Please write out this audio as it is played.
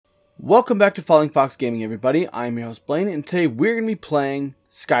Welcome back to FallingFoxGaming, everybody. I'm your host Blaine, and today we're going to be playing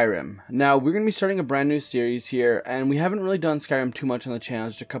Skyrim. Now, we're going to be starting a brand new series here, and we haven't really done Skyrim too much on the channel,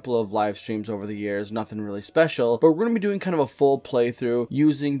 just a couple of live streams over the years, nothing really special, but we're going to be doing kind of a full playthrough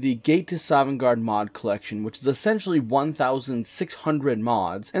using the Gate to Sovngarde mod collection, which is essentially 1,600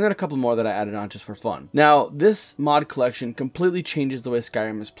 mods, and then a couple more that I added on just for fun. Now, this mod collection completely changes the way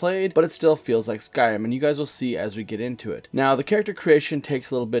Skyrim is played, but it still feels like Skyrim, and you guys will see as we get into it. Now, the character creation takes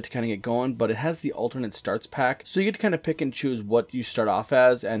a little bit to kind of get going, but it has the alternate starts pack, so you get to kind of pick and choose what you start off as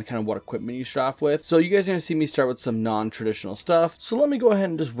and kind of what equipment you start off with. So you guys are going to see me start with some non-traditional stuff. So let me go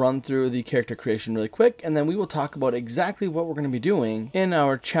ahead and just run through the character creation really quick, and then we will talk about exactly what we're going to be doing in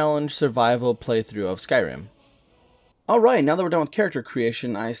our challenge survival playthrough of Skyrim. Alright, now that we're done with character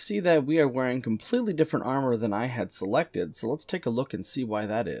creation, I see that we are wearing completely different armor than I had selected, so let's take a look and see why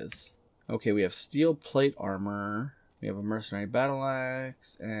that is. Okay, we have steel plate armor. We have a mercenary battle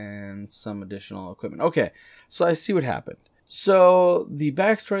axe and some additional equipment. Okay, so I see what happened. So the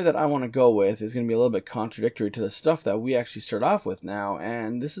backstory that I want to go with is going to be a little bit contradictory to the stuff that we actually start off with now.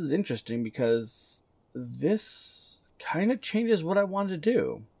 And this is interesting because this kind of changes what I wanted to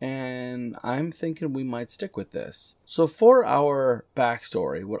do. And I'm thinking we might stick with this. So for our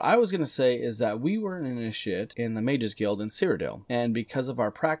backstory, what I was going to say is that we were an initiate in the Mages Guild in Cyrodiil, and because of our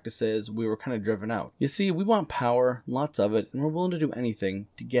practices, we were kind of driven out. You see, we want power, lots of it, and we're willing to do anything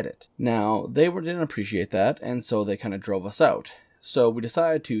to get it. Now, they didn't appreciate that, and so they kind of drove us out. So we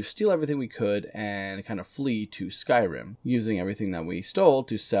decided to steal everything we could and kind of flee to Skyrim, using everything that we stole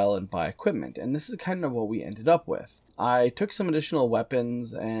to sell and buy equipment, and this is kind of what we ended up with. I took some additional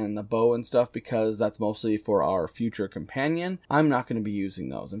weapons and the bow and stuff because that's mostly for our future companion. I'm not going to be using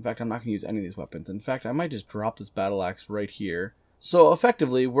those. In fact, I'm not going to use any of these weapons. In fact, I might just drop this battle axe right here. So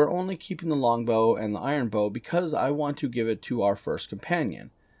effectively, we're only keeping the longbow and the iron bow because I want to give it to our first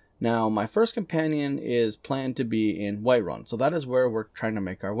companion. Now, my first companion is planned to be in Whiterun, so that is where we're trying to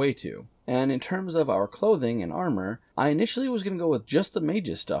make our way to. And in terms of our clothing and armor, I initially was going to go with just the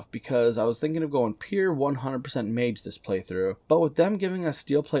mages stuff because I was thinking of going pure 100% mage this playthrough. But with them giving us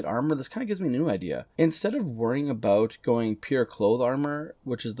steel plate armor, this kind of gives me a new idea. Instead of worrying about going pure cloth armor,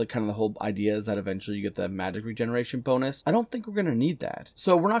 which is the kind of the whole idea is that eventually you get the magic regeneration bonus, I don't think we're going to need that.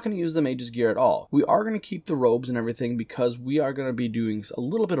 So we're not going to use the mages gear at all. We are going to keep the robes and everything because we are going to be doing a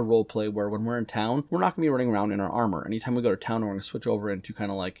little bit of roleplay where when we're in town, we're not going to be running around in our armor. Anytime we go to town, we're going to switch over into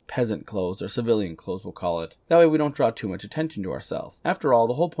kind of like peasant clothes or civilian clothes, we'll call it. That way we don't draw too much attention to ourselves. After all,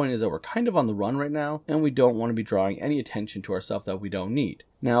 the whole point is that we're kind of on the run right now, and we don't want to be drawing any attention to ourselves that we don't need.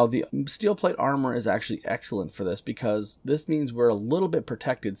 Now, the steel plate armor is actually excellent for this because this means we're a little bit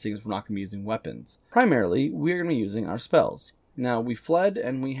protected seeing as we're not going to be using weapons. Primarily, we're going to be using our spells. Now, we fled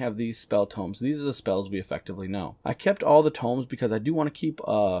and we have these spell tomes. These are the spells we effectively know. I kept all the tomes because I do want to keep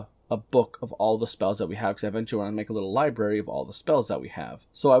a book of all the spells that we have because I eventually want to make a little library of all the spells that we have.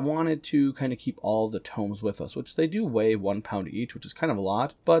 So I wanted to kind of keep all the tomes with us, which they do weigh 1 pound each, which is kind of a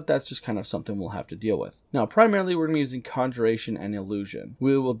lot, but that's just kind of something we'll have to deal with. Now, primarily we're going to be using conjuration and illusion.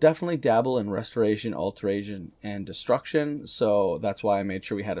 We will definitely dabble in restoration, alteration, and destruction, so that's why I made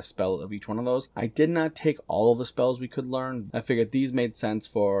sure we had a spell of each one of those. I did not take all of the spells we could learn. I figured these made sense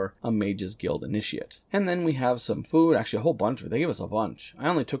for a Mages Guild initiate. And then we have some food, actually a whole bunch of it. They gave us a bunch. I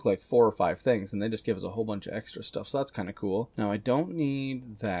only took like 4 or 5 things, and they just give us a whole bunch of extra stuff, so that's kind of cool. Now, I don't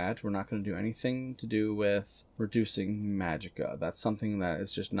need that. We're not going to do anything to do with reducing magicka. That's something that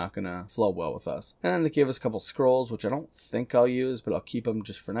is just not going to flow well with us. And then they gave us a couple scrolls, which I don't think I'll use, but I'll keep them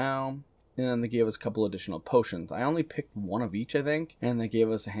just for now. And then they gave us a couple additional potions. I only picked one of each, I think, and they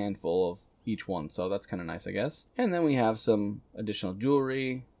gave us a handful of each one, so that's kind of nice, I guess. And then we have some additional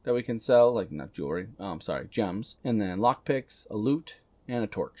jewelry that we can sell, like not jewelry, gems, and then lockpicks, a lute, and a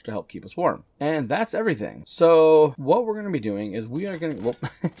torch to help keep us warm. And that's everything. So what we're going to be doing is we are going to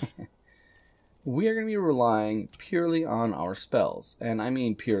we are going to be relying purely on our spells. And I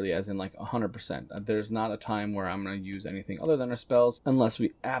mean purely as in like 100%. There's not a time where I'm going to use anything other than our spells unless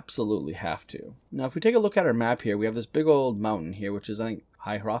we absolutely have to. Now, if we take a look at our map here, we have this big old mountain here, which is, I think,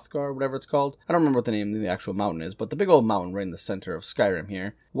 High Hrothgar, whatever it's called. I don't remember what the name of the actual mountain is, but the big old mountain right in the center of Skyrim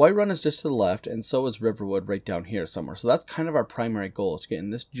here. Whiterun is just to the left, and so is Riverwood right down here somewhere. So that's kind of our primary goal, is to get in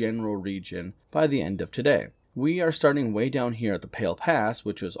this general region by the end of today. We are starting way down here at the Pale Pass,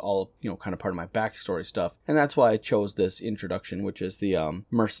 which was all, kind of part of my backstory stuff. And that's why I chose this introduction, which is the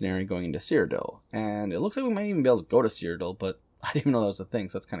mercenary going into Cyrodiil. And it looks like we might even be able to go to Cyrodiil, but I didn't even know that was a thing,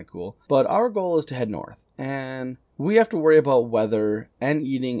 so that's kind of cool. But our goal is to head north, and we have to worry about weather and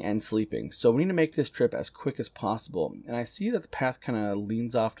eating and sleeping. So we need to make this trip as quick as possible. And I see that the path kind of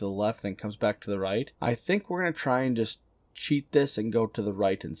leans off to the left and comes back to the right. I think we're going to try and just cheat this and go to the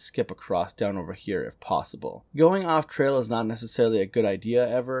right and skip across down over here if possible. Going off trail is not necessarily a good idea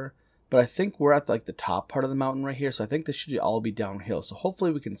ever, but I think we're at like the top part of the mountain right here, so I think this should all be downhill. So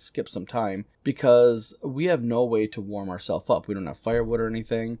hopefully we can skip some time because we have no way to warm ourselves up. We don't have firewood or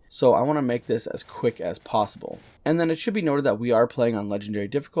anything, so I want to make this as quick as possible. And then it should be noted that we are playing on legendary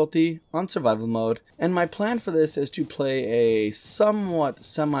difficulty, on survival mode, and my plan for this is to play a somewhat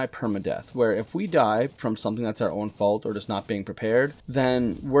semi-permadeath, where if we die from something that's our own fault or just not being prepared,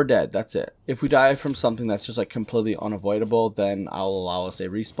 then we're dead, that's it. If we die from something that's just like completely unavoidable, then I'll allow us a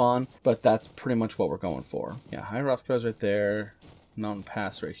respawn, but that's pretty much what we're going for. Yeah, High Rothgar's right there, Mountain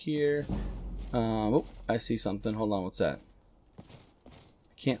Pass right here. Oh, I see something, hold on, what's that?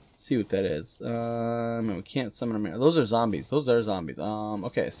 Can't see what that is. We can't summon them. Those are zombies. Those are zombies.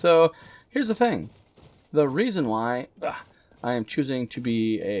 Okay, so here's the thing. The reason why I am choosing to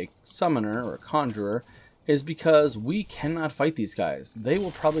be a summoner or a conjurer is because we cannot fight these guys. They will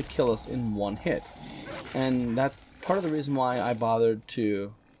probably kill us in one hit. And that's part of the reason why I bothered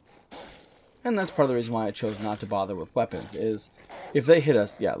to... And that's part of the reason why I chose not to bother with weapons, is if they hit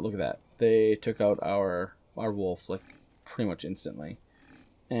us, yeah, look at that. They took out our wolf, like, pretty much instantly.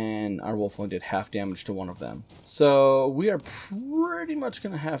 And our wolf only did half damage to one of them. So we are pretty much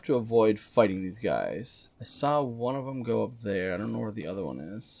going to have to avoid fighting these guys. I saw one of them go up there. I don't know where the other one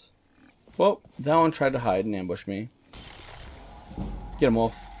is. Well, that one tried to hide and ambush me. Get him,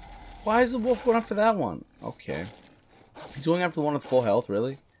 wolf. Why is the wolf going after that one? Okay. He's going after the one with full health,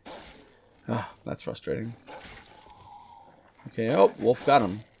 really? Oh, that's frustrating. Okay, oh, wolf got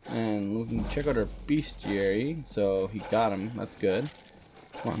him. And we can check out our bestiary. So he got him. That's good.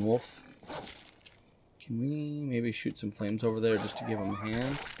 Come on, wolf. Can we maybe shoot some flames over there just to give him a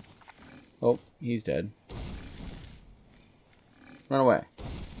hand? Oh, he's dead. Run away.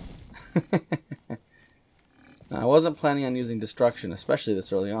 Now, I wasn't planning on using destruction, especially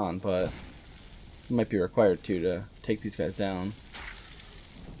this early on, but it might be required to take these guys down.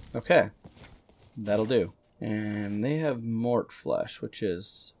 Okay. That'll do. And they have mort flesh, which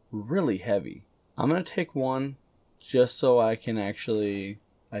is really heavy. I'm going to take one just so I can actually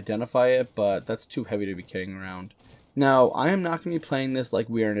identify it, but that's too heavy to be carrying around. Now, I am not going to be playing this like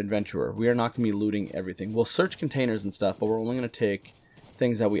we are an adventurer. We are not going to be looting everything. We'll search containers and stuff, but we're only going to take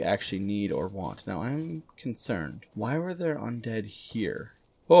things that we actually need or want. Now, I'm concerned. Why were there undead here?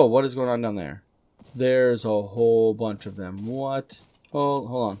 Oh, what is going on down there? There's a whole bunch of them. What? Oh,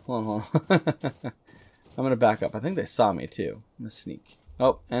 hold on. I'm going to back up. I think they saw me, too. I'm going to sneak.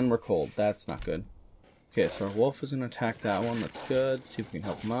 Oh, and we're cold. That's not good. Okay, so our wolf is going to attack that one. That's good. See if we can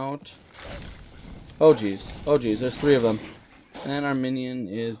help him out. Oh, geez. Oh, geez. There's 3 of them. And our minion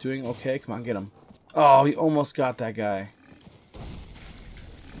is doing okay. Come on, get him. Oh, he almost got that guy.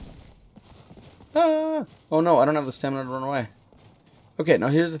 Ah! Oh, no. I don't have the stamina to run away. Okay, now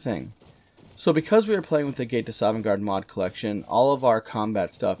here's the thing. So because we are playing with the Gate to Sovngarde mod collection, all of our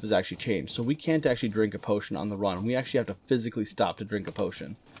combat stuff is actually changed. So we can't actually drink a potion on the run. We actually have to physically stop to drink a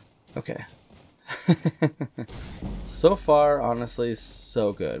potion. Okay. So far, honestly,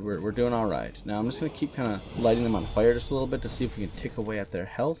 so good. We're doing alright. Now I'm just going to keep kind of lighting them on fire just a little bit to see if we can tick away at their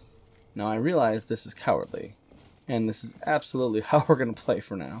health. Now I realize this is cowardly. And this is absolutely how we're going to play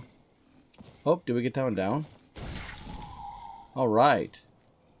for now. Oh, did we get that one down? Alright.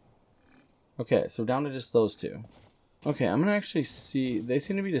 Okay, so down to just those 2. Okay, I'm going to actually see... They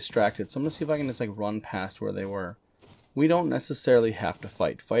seem to be distracted, so I'm going to see if I can just like run past where they were. We don't necessarily have to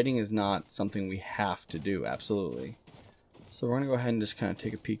fight. Fighting is not something we have to do, absolutely. So we're going to go ahead and just kind of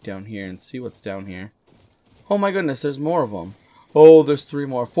take a peek down here and see what's down here. Oh my goodness, there's more of them. Oh, there's 3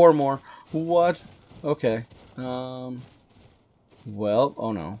 more, 4 more. What? Okay. Well,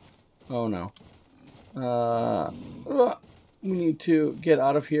 oh no. Oh no. We need to get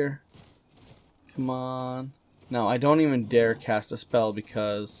out of here. Come on. Now, I don't even dare cast a spell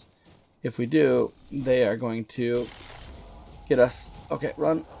because if we do, they are going to get us. Okay,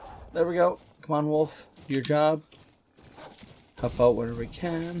 run. There we go. Come on, wolf. Do your job. Help out wherever we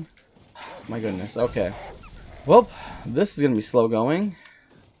can. My goodness. Okay. Well, this is going to be slow going.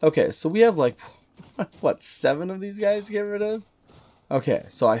 Okay, so we have like, what, 7 of these guys to get rid of? Okay,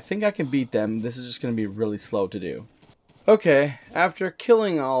 so I think I can beat them. This is just going to be really slow to do. Okay, after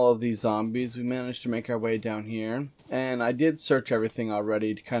killing all of these zombies, we managed to make our way down here. And I did search everything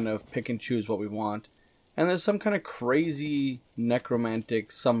already to kind of pick and choose what we want. And there's some kind of crazy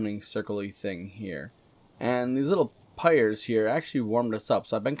necromantic summoning circle-y thing here. And these little pyres here actually warmed us up.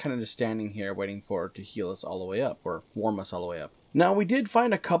 So I've been kind of just standing here waiting for it to heal us all the way up, or warm us all the way up. Now, we did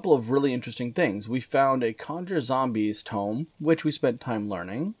find a couple of really interesting things. We found a Conjure Zombies tome, which we spent time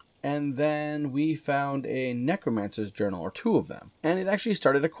learning. and then we found a necromancer's journal, or 2 of them, and it actually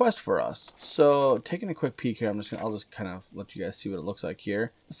started a quest for us. So taking a quick peek here, I'll just kind of let you guys see what it looks like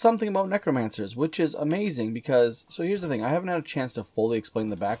here. Something about necromancers, which is amazing because, so here's the thing, I haven't had a chance to fully explain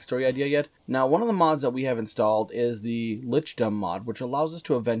the backstory idea yet. Now, one of the mods that we have installed is the Lichdom mod, which allows us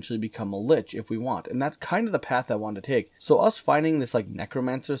to eventually become a lich if we want, and that's kind of the path I want to take. So us finding this like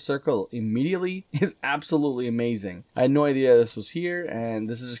necromancer circle immediately is absolutely amazing. I had no idea this was here, and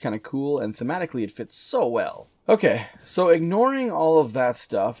this is just kind of cool, and thematically it fits so well. Okay, so ignoring all of that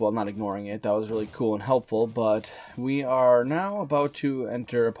stuff, well, not ignoring it, that was really cool and helpful, but we are now about to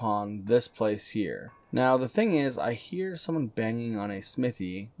enter upon this place here. Now, the thing is, I hear someone banging on a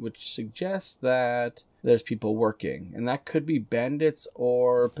smithy, which suggests that there's people working, and that could be bandits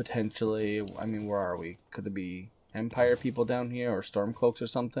or potentially, I mean, where are we? Could there be Empire people down here or Stormcloaks or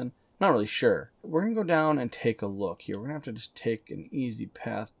something? Not really sure. We're going to go down and take a look here. We're going to have to just take an easy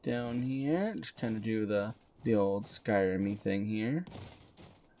path down here, just kind of do the old Skyrim-y thing here.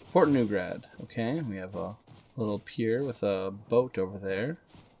 Fort Newgrad. Okay, we have a little pier with a boat over there.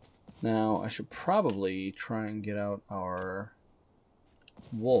 Now, I should probably try and get out our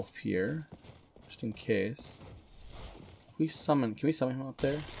wolf here, just in case. If we summon, can we summon him up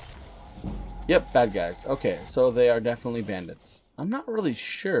there? Yep, bad guys. Okay, so they are definitely bandits. I'm not really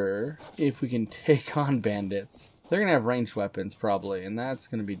sure if we can take on bandits. They're going to have ranged weapons, probably, and that's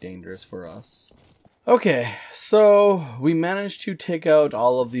going to be dangerous for us. Okay, so we managed to take out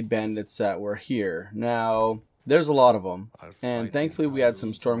all of the bandits that were here. Now, there's a lot of them, and thankfully we had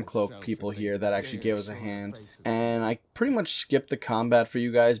some Stormcloak people here that actually gave us a hand, and I pretty much skipped the combat for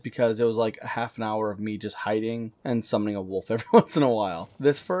you guys because it was like a half an hour of me just hiding and summoning a wolf every once in a while.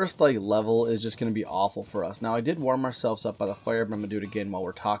 This first level is just going to be awful for us. Now, I did warm ourselves up by the fire, but I'm going to do it again while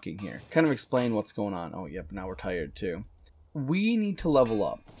we're talking here. Kind of explain what's going on. Oh, yep, now we're tired too. We need to level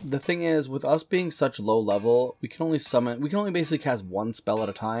up. The thing is, with us being such low level, we can only basically cast 1 spell at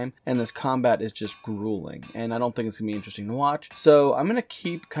a time, and this combat is just grueling, and I don't think it's going to be interesting to watch. So I'm going to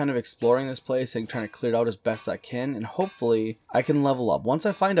keep kind of exploring this place and trying to clear it out as best I can, and hopefully I can level up. Once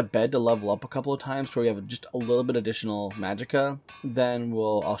I find a bed to level up a couple of times where we have just a little bit additional magicka, then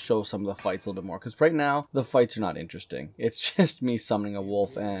I'll show some of the fights a little bit more, because right now, the fights are not interesting. It's just me summoning a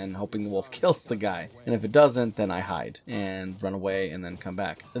wolf and hoping the wolf kills the guy, and if it doesn't, then I hide and run away and then come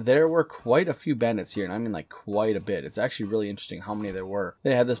back. There were quite a few bandits here, and I mean like quite a bit. It's actually really interesting how many there were.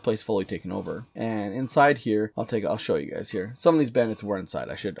 They had this place fully taken over. And inside here, I'll show you guys here. Some of these bandits were inside.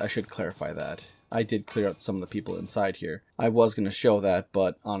 I should clarify that. I did clear out some of the people inside here. I was going to show that,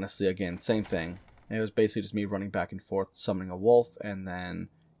 but honestly, again, same thing. It was basically just me running back and forth, summoning a wolf, and then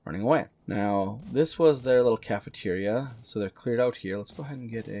running away. Now, this was their little cafeteria, so they're cleared out here. Let's go ahead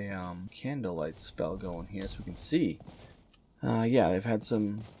and get a candlelight spell going here so we can see. Yeah, they've had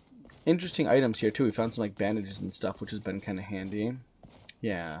some interesting items here too. We found some like bandages and stuff, which has been kind of handy.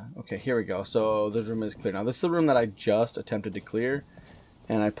 Yeah, okay, here we go. So this room is clear now. This is the room that I just attempted to clear,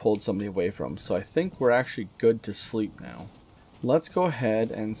 and I pulled somebody away from. So I think we're actually good to sleep now. Let's go ahead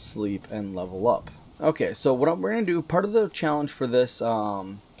and sleep and level up. Okay, so what we're going to do, part of the challenge for this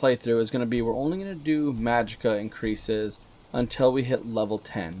playthrough is going to be we're only going to do magicka increases until we hit level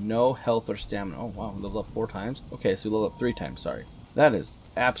 10. No health or stamina. Oh wow, we leveled up 4 times. Okay, so we leveled up 3 times, sorry. That is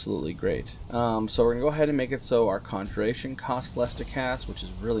absolutely great. So we're going to go ahead and make it so our conjuration costs less to cast, which is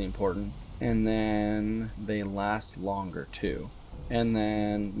really important. And then they last longer too. And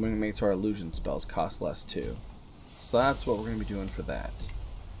then we're going to make it so our illusion spells cost less too. So that's what we're going to be doing for that.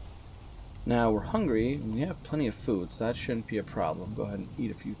 Now we're hungry, and we have plenty of food, so that shouldn't be a problem. Go ahead and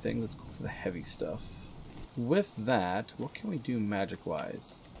eat a few things. Let's go for the heavy stuff. With that, what can we do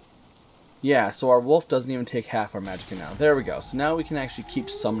magic-wise? Yeah, so our wolf doesn't even take half our magicka now. There we go. So now we can actually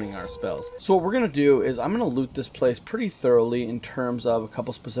keep summoning our spells. So what we're going to do is I'm going to loot this place pretty thoroughly in terms of a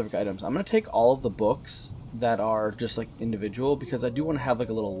couple specific items. I'm going to take all of the books that are just like individual because I do want to have like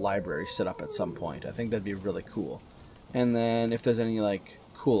a little library set up at some point. I think that'd be really cool. And then if there's any like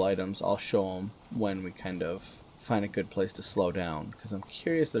cool items, I'll show them when we kind of find a good place to slow down because I'm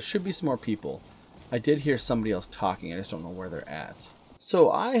curious. There should be some more people. I did hear somebody else talking, I just don't know where they're at.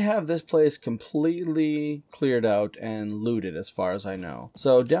 So I have this place completely cleared out and looted as far as I know.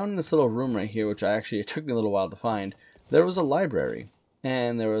 So down in this little room right here, which it took me a little while to find, there was a library.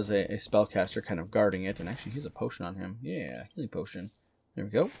 And there was a spellcaster kind of guarding it. And actually, here's a potion on him. Yeah, healing potion. There we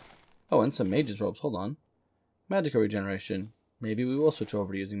go. Oh, and some mage's robes. Hold on. Magic regeneration. Maybe we will switch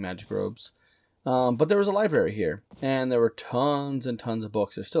over to using magic robes. But there was a library here. And there were tons and tons of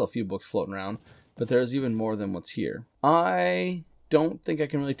books. There's still a few books floating around. But there's even more than what's here. I don't think I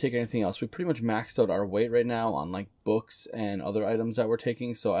can really take anything else. We pretty much maxed out our weight right now on like books and other items that we're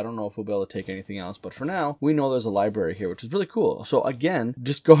taking, so I don't know if we'll be able to take anything else. But for now, we know there's a library here, which is really cool. So again,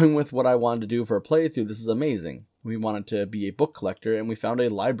 just going with what I wanted to do for a playthrough, this is amazing. We wanted to be a book collector, and we found a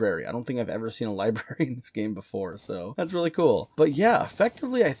library. I don't think I've ever seen a library in this game before, so that's really cool. But yeah,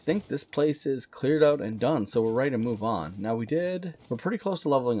 effectively, I think this place is cleared out and done, so we're ready to move on. Now we're pretty close to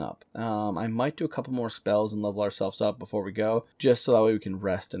leveling up. I might do a couple more spells and level ourselves up before we go, just so that way we can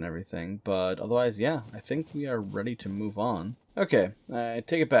rest and everything. But otherwise, yeah, I think we are ready to move on. Okay, I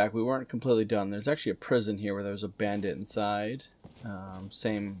take it back. We weren't completely done. There's actually a prison here where there's a bandit inside.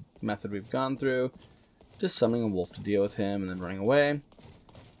 Same method we've gone through. Just summoning a wolf to deal with him and then running away.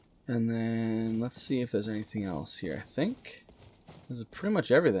 And then let's see if there's anything else here. I think this is pretty much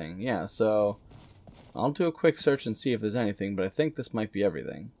everything. Yeah, so I'll do a quick search and see if there's anything, but I think this might be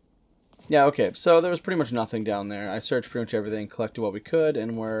everything. Yeah, okay, so there was pretty much nothing down there. I searched pretty much everything, collected what we could,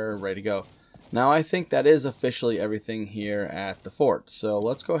 and we're ready to go. Now I think that is officially everything here at the fort. So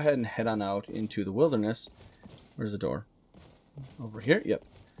let's go ahead and head on out into the wilderness. Where's the door? Over here? Yep.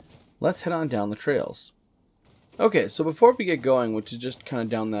 Let's head on down the trails. Okay, so before we get going, which is just kind of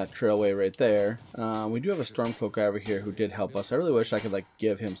down that trailway right there, we do have a Stormcloak guy over here who did help us. I really wish I could like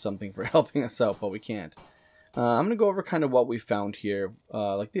give him something for helping us out, but we can't. I'm going to go over kind of what we found here,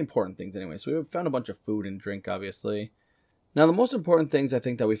 like the important things anyway. So we found a bunch of food and drink, obviously. Now the most important things I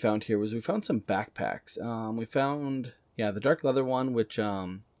think that we found here was we found some backpacks. We found, yeah, the dark leather one, which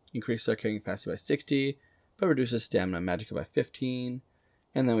increases our carrying capacity by 60, but reduces stamina and magicka by 15.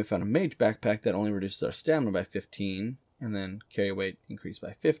 And then we found a mage backpack that only reduces our stamina by 15, and then carry weight increased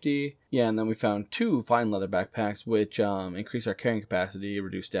by 50. Yeah, and then we found 2 fine leather backpacks, which increase our carrying capacity,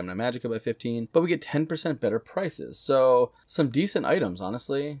 reduce stamina and magicka by 15, but we get 10% better prices. So some decent items,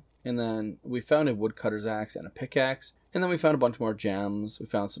 honestly. And then we found a woodcutter's axe and a pickaxe. And then we found a bunch more gems. We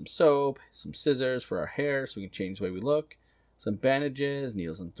found some soap, some scissors for our hair so we can change the way we look, some bandages,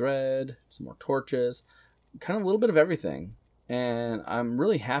 needles and thread, some more torches, kind of a little bit of everything. And I'm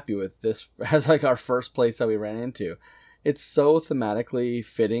really happy with this as like our first place that we ran into. It's so thematically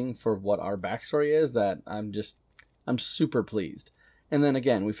fitting for what our backstory is that I'm super pleased. And then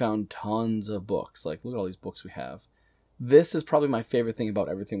again, we found tons of books. Like, look at all these books we have. This is probably my favorite thing about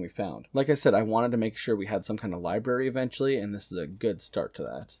everything we found. Like I said, I wanted to make sure we had some kind of library eventually, and this is a good start to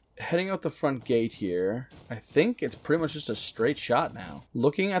that. Heading out the front gate here, I think it's pretty much just a straight shot now.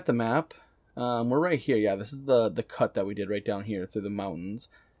 Looking at the map, we're right here. Yeah, this is the cut that we did right down here through the mountains.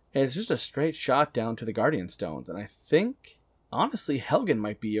 And it's just a straight shot down to the Guardian Stones. And I think, honestly, Helgen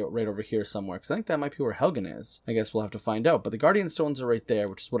might be right over here somewhere, because I think that might be where Helgen is. I guess we'll have to find out. But the Guardian Stones are right there,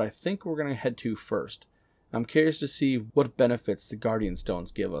 which is what I think we're going to head to first. I'm curious to see what benefits the Guardian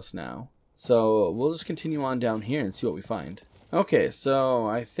Stones give us now. So we'll just continue on down here and see what we find. Okay, so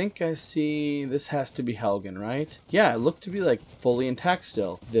I think I see this has to be Helgen, right? Yeah, it looked to be like fully intact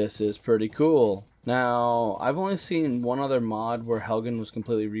still. This is pretty cool. Now, I've only seen one other mod where Helgen was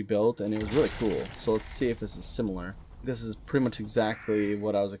completely rebuilt and it was really cool. So let's see if this is similar. This is pretty much exactly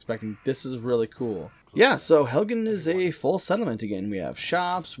what I was expecting. This is really cool. Yeah, so Helgen is a full settlement again. We have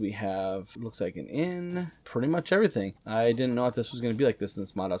shops, we have, looks like an inn, pretty much everything. I didn't know if this was going to be like this in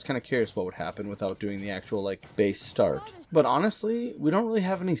this mod. I was kind of curious what would happen without doing the actual like base start. But honestly, we don't really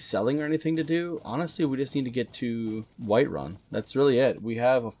have any selling or anything to do. Honestly, we just need to get to Whiterun. That's really it. We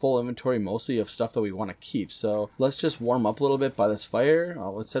have a full inventory mostly of stuff that we want to keep. So let's just warm up a little bit by this fire.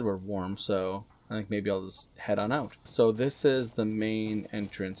 Oh, it said we're warm, so I think maybe I'll just head on out. So this is the main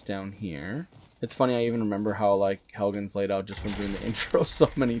entrance down here. It's funny, I even remember how like Helgen's laid out just from doing the intro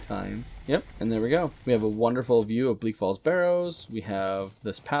so many times. Yep, and there we go. We have a wonderful view of Bleak Falls Barrows. We have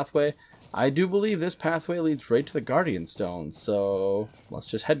this pathway. I do believe this pathway leads right to the Guardian Stones, so let's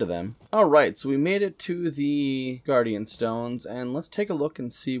just head to them. Alright, so we made it to the Guardian Stones, and let's take a look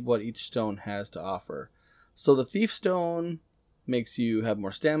and see what each stone has to offer. So the Thief Stone makes you have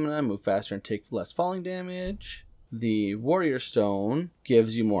more stamina, move faster, and take less falling damage. The Warrior Stone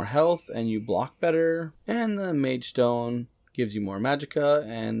gives you more health and you block better. And the Mage Stone gives you more magicka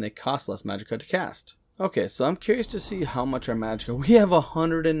and they cost less magicka to cast. Okay, so I'm curious to see how much our magicka. We have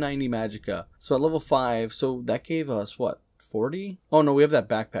 190 magicka. So at level 5, so that gave us what? 40? Oh no, we have that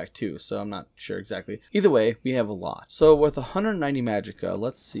backpack too, so I'm not sure exactly. Either way, we have a lot. So with 190 magicka,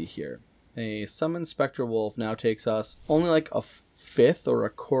 let's see here. A Summoned Spectral Wolf now takes us only like a fifth or a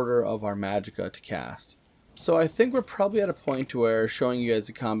quarter of our magicka to cast. So I think we're probably at a point where showing you guys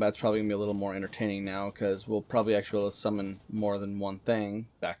the combat's probably going to be a little more entertaining now, because we'll probably actually be able to summon more than one thing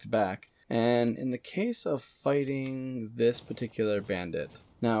back to back. And in the case of fighting this particular bandit,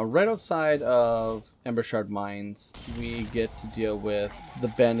 Now, right outside of Embershard Mines, we get to deal with the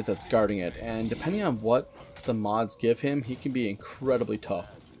bandit that's guarding it, and depending on what the mods give him, he can be incredibly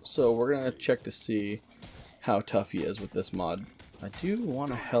tough. So we're going to check to see how tough he is with this mod. I do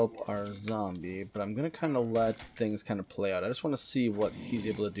want to help our zombie, but I'm going to kind of let things kind of play out. I just want to see what he's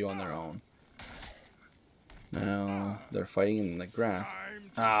able to do on their own. Now, they're fighting in the grass.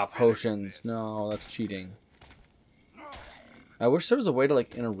 Ah, potions. No, that's cheating. I wish there was a way to,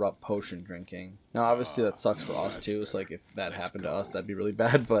 like, interrupt potion drinking. Now, obviously, that sucks for us, too. So, like, if that happened to us, that'd be really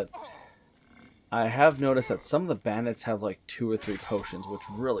bad. But I have noticed that some of the bandits have, like, 2 or 3 potions, which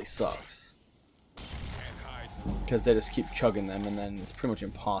really sucks. Because they just keep chugging them, and then it's pretty much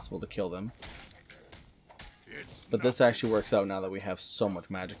impossible to kill them. But this actually works out now that we have so much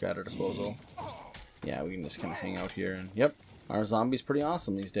magic at our disposal. Yeah, we can just kind of hang out here, and yep, our zombie's pretty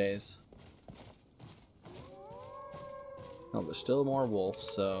awesome these days. Oh, there's still more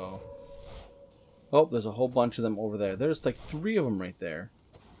wolves, so... Oh, there's a whole bunch of them over there. There's like 3 of them right there.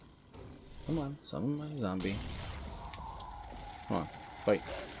 Come on, summon my zombie. Come on, fight.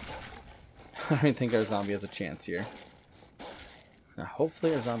 I don't think our zombie has a chance here. Now,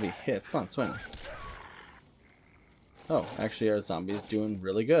 hopefully our zombie hits. Come on, swing. Oh, actually our zombie is doing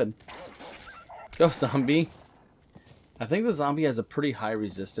really good. Go, zombie. I think the zombie has a pretty high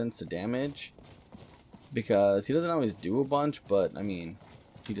resistance to damage, because he doesn't always do a bunch, but I mean,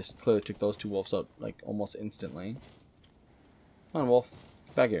 he just clearly took those 2 wolves out like almost instantly. Come on, wolf.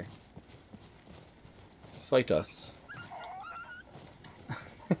 Get back here. Fight us.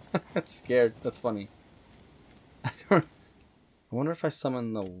 That's scared. That's funny. I wonder if I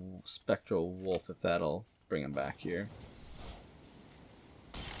summon the spectral wolf, if that'll bring him back here.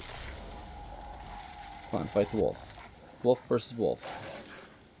 Come on, fight the wolf. Wolf versus wolf.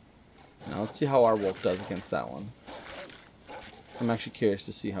 Now let's see how our wolf does against that one. I'm actually curious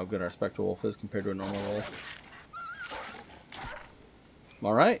to see how good our spectral wolf is compared to a normal wolf.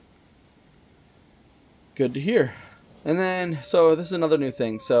 Alright. Good to hear. And then, so this is another new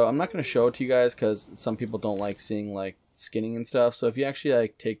thing. So I'm not going to show it to you guys because some people don't like seeing like skinning and stuff. So if you actually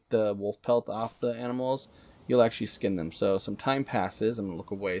like take the wolf pelt off the animals, you'll actually skin them. So some time passes. I'm going to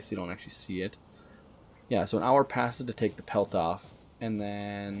look away so you don't actually see it. Yeah, so an hour passes to take the pelt off, and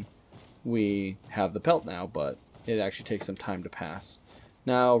then we have the pelt now, but it actually takes some time to pass.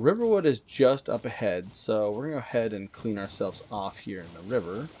 Now, Riverwood is just up ahead, so we're going to go ahead and clean ourselves off here in the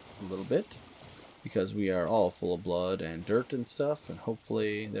river a little bit, because we are all full of blood and dirt and stuff, and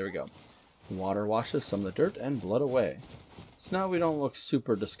hopefully, there we go. The water washes some of the dirt and blood away. So now we don't look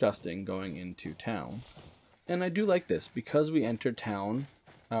super disgusting going into town. And I do like this, because we entered town,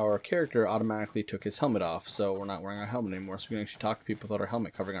 our character automatically took his helmet off, so we're not wearing our helmet anymore, so we can actually talk to people without our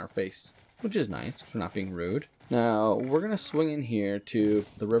helmet covering our face, which is nice, because we're not being rude. Now, we're going to swing in here to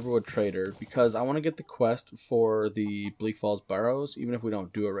the Riverwood Trader, because I want to get the quest for the Bleak Falls Barrows, even if we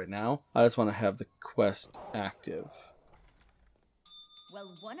don't do it right now. I just want to have the quest active.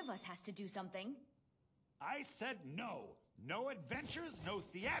 Well, one of us has to do something. I said no. No adventures, no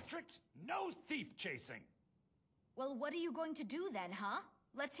theatrics, no thief chasing. Well, what are you going to do then, huh?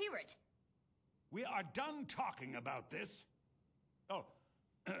 Let's hear it. We are done talking about this. Oh,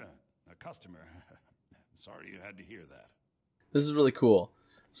 a customer. Sorry you had to hear that. This is really cool.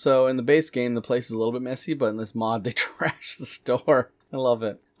 So in the base game, the place is a little bit messy, but in this mod, they trash the store. I love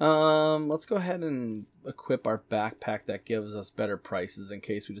it. Let's go ahead and equip our backpack that gives us better prices in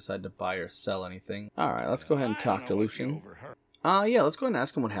case we decide to buy or sell anything. All right, let's go ahead and talk to Lucian. Yeah, let's go ahead and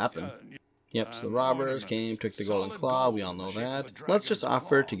ask him what happened. Yep, so the robbers came, took the golden claw, we all know that. Let's just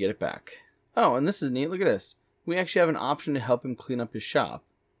offer to get it back. Oh, and this is neat, look at this. We actually have an option to help him clean up his shop.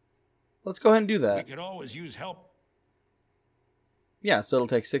 Let's go ahead and do that. We could always use help. Yeah, so it'll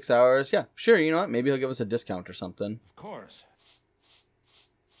take 6 hours. Yeah, sure, you know what, maybe he'll give us a discount or something. Of course.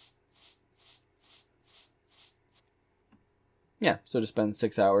 Yeah, so just spend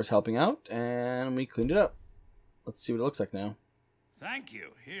 6 hours helping out, and we cleaned it up. Let's see what it looks like now. Thank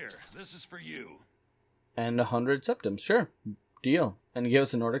you. Here, this is for you. And 100 septims, sure. Deal. And give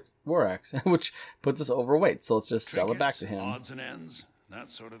us a Nordic War Axe, which puts us overweight, so let's just sell it back to him. Odds and ends, that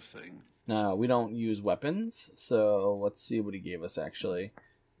sort of thing. Now, we don't use weapons, so let's see what he gave us, actually.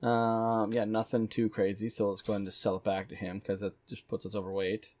 Yeah, nothing too crazy, so let's go ahead and just sell it back to him, because that just puts us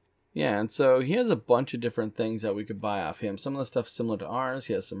overweight. Yeah, and so he has a bunch of different things that we could buy off him. Some of the stuff similar to ours.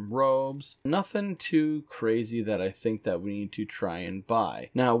 He has some robes. Nothing too crazy that I think that we need to try and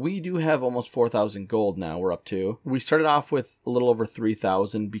buy. Now, we do have almost 4,000 gold now we're up to. We started off with a little over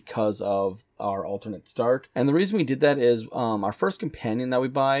 3,000 because of our alternate start. And the reason we did that is our first companion that we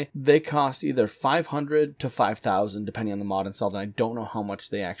buy, they cost either 500 to 5,000 depending on the mod installed, and I don't know how much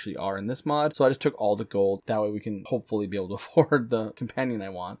they actually are in this mod, so I just took all the gold. That way we can hopefully be able to afford the companion I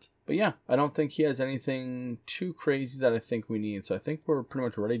want. But yeah, I don't think he has anything too crazy that I think we need, so I think we're pretty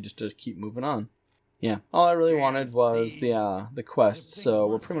much ready just to keep moving on. Yeah, all I really wanted was the quest, so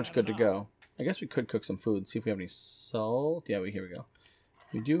we're pretty much good to go. I guess we could cook some food, see if we have any salt. Yeah, here we go.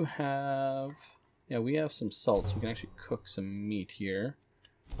 We do have... Yeah, we have some salt, so we can actually cook some meat here.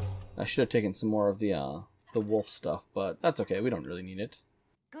 I should have taken some more of the wolf stuff, but that's okay. We don't really need it.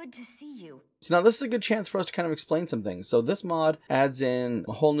 Good to see you. So now this is a good chance for us to kind of explain some things. So this mod adds in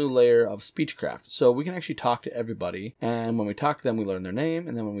a whole new layer of speechcraft. So we can actually talk to everybody, and when we talk to them, we learn their name,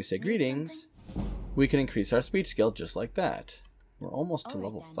 and then when we say greetings, we can increase our speech skill just like that. We're almost to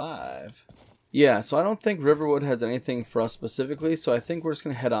level 5. Yeah, so I don't think Riverwood has anything for us specifically, so I think we're just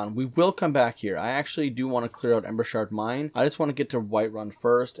going to head on. We will come back here. I actually do want to clear out Embershard Mine. I just want to get to Whiterun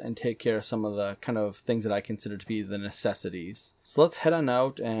first and take care of some of the kind of things that I consider to be the necessities. So let's head on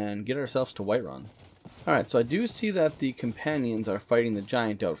out and get ourselves to Whiterun. Alright, so I do see that the companions are fighting the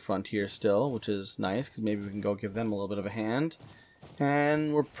giant out front here still, which is nice, because maybe we can go give them a little bit of a hand.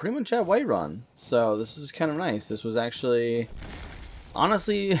 And we're pretty much at Whiterun, so this is kind of nice. This was actually...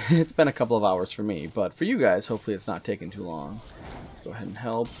 Honestly, it's been a couple of hours for me, but for you guys, hopefully it's not taking too long. Let's go ahead and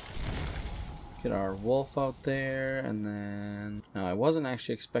help. Get our wolf out there, and then... Now, I wasn't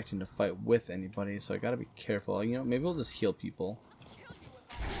actually expecting to fight with anybody, so I gotta be careful. You know, maybe we'll just heal people.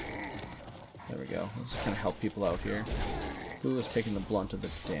 There we go. Let's just kind of help people out here. Who is taking the brunt of the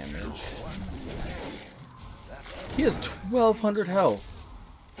damage? He has 1,200 health.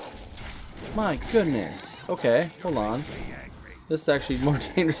 My goodness. Okay, hold on. This is actually more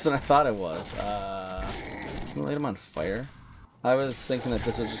dangerous than I thought it was. Can we light him on fire? I was thinking that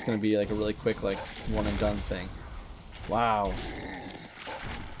this was just going to be like a really quick, like, one and done thing. Wow.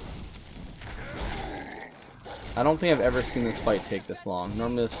 I don't think I've ever seen this fight take this long.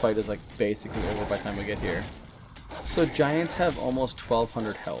 Normally this fight is like basically over by the time we get here. So giants have almost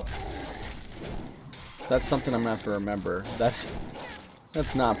 1,200 health. That's something I'm going to have to remember. That's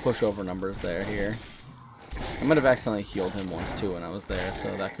not pushover numbers there here. I might have accidentally healed him once too when I was there,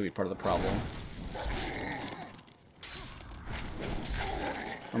 so that could be part of the problem.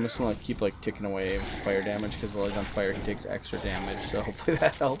 I'm just gonna keep like ticking away fire damage, because while he's on fire he takes extra damage, so hopefully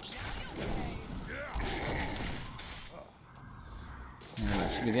that helps. And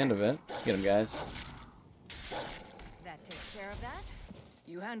that should be the end of it. Get him, guys. That takes care of that.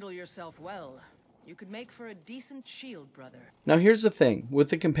 You handle yourself well. You could make for a decent shield, brother. Now here's the thing. With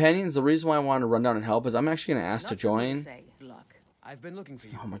the companions, the reason why I wanted to run down and help is I'm actually going to ask to join. I've been looking for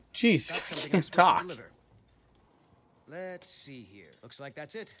you. Oh my, jeez, I can't talk. Let's see here. Looks like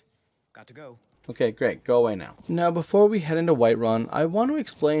that's it. Got to go. Okay, great. Go away now. Now, before we head into Whiterun, I want to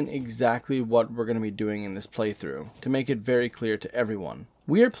explain exactly what we're going to be doing in this playthrough, to make it very clear to everyone.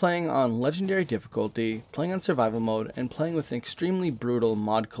 We are playing on Legendary difficulty, playing on Survival mode, and playing with an extremely brutal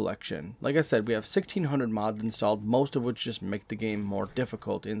mod collection. Like I said, we have 1,600 mods installed, most of which just make the game more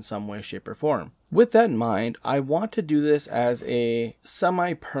difficult in some way, shape, or form. With that in mind, I want to do this as a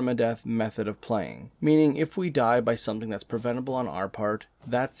semi-permadeath method of playing, meaning if we die by something that's preventable on our part,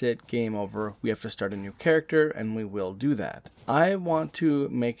 that's it, game over. We have to start a new character, and we will do that. I want to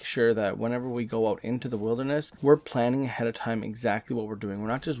make sure that whenever we go out into the wilderness, we're planning ahead of time exactly what we're doing. We're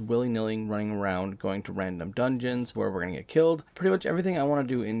not just willy-nilly running around, going to random dungeons where we're going to get killed. Pretty much everything I want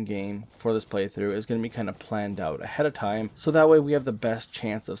to do in-game for this playthrough is going to be kind of planned out ahead of time, so that way we have the best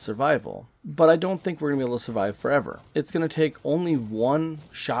chance of survival. But I don't think we're going to be able to survive forever. It's going to take only one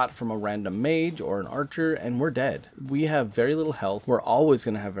shot from a random mage or an archer and we're dead. We have very little health. We're always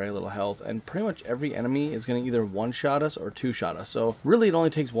going to have very little health, and pretty much every enemy is going to either one-shot us or two-shot us. So really it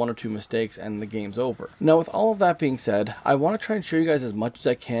only takes one or two mistakes and the game's over. Now with all of that being said, I want to try and show you guys as much as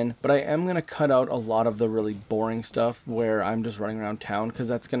I can, but I am going to cut out a lot of the really boring stuff where I'm just running around town, because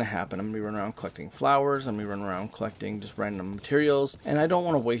that's going to happen. I'm going to be running around collecting flowers, I'm going to be running around collecting just random materials, and I don't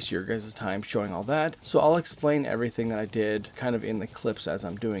want to waste your guys' time showing all that, so I'll explain everything that I did kind of in the clips as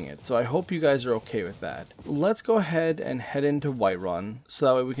I'm doing it. So I hope you guys are okay with that. Let's go ahead and head into Whiterun so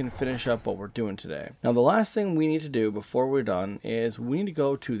that way we can finish up what we're doing today. Now the last thing we need to do before we're done is we need to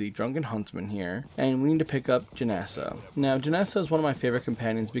go to the Drunken Huntsman here, and we need to pick up Janessa. Now Janessa is one of my favorite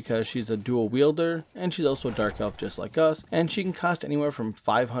companions because she's a dual wielder, and she's also a dark elf just like us, and she can cost anywhere from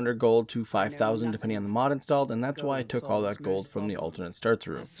 500 gold to 5,000 depending on the mod installed, and that's why I took all that gold from the alternate start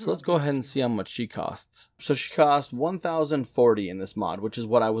through. So let's go ahead and and see how much she costs. So she costs 1,040 in this mod, which is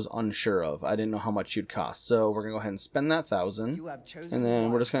what I was unsure of. I didn't know how much she'd cost. So we're going to go ahead and spend that 1,000. And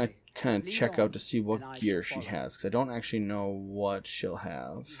then we're just going to kind of check out to see what gear she has, because I don't actually know what she'll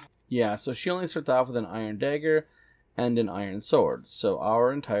have. Yeah, so she only starts off with an iron dagger and an iron sword. So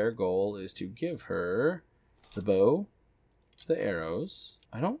our entire goal is to give her the bow, the arrows.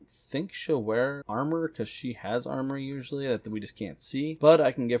 I don't think she'll wear armor because she has armor usually that we just can't see. But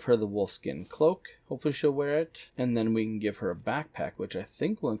I can give her the wolfskin cloak. Hopefully she'll wear it. And then we can give her a backpack, which I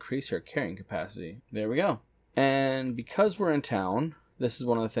think will increase her carrying capacity. There we go. And because we're in town, this is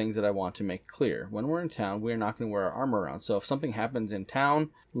one of the things that I want to make clear. When we're in town, we're not going to wear our armor around. So if something happens in town,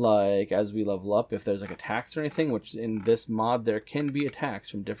 like as we level up, if there's like attacks or anything, which in this mod there can be attacks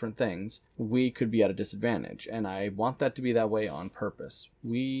from different things, we could be at a disadvantage. And I want that to be that way on purpose.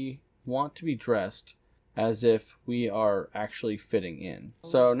 We want to be dressed as if we are actually fitting in.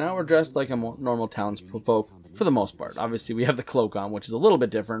 So now we're dressed like a normal townsfolk for the most part. Obviously we have the cloak on, which is a little bit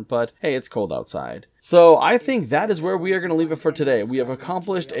different, but hey, it's cold outside. So I think that is where we are going to leave it for today. We have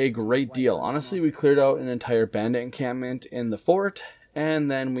accomplished a great deal. Honestly, we cleared out an entire bandit encampment in the fort,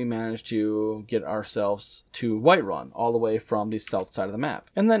 and then we managed to get ourselves to Whiterun, all the way from the south side of the map.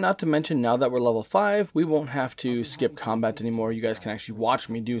 And then not to mention, now that we're level 5, we won't have to skip combat anymore. You guys can actually watch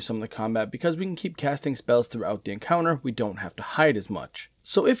me do some of the combat because we can keep casting spells throughout the encounter. We don't have to hide as much.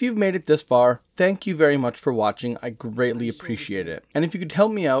 So if you've made it this far, thank you very much for watching. I greatly appreciate it. And if you could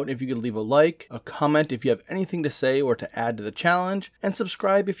help me out, if you could leave a like, a comment if you have anything to say or to add to the challenge, and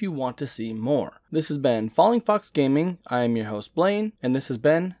subscribe if you want to see more. This has been FallingFoxGaming. I am your host Blaine, and this has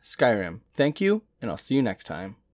been Skyrim. Thank you, and I'll see you next time.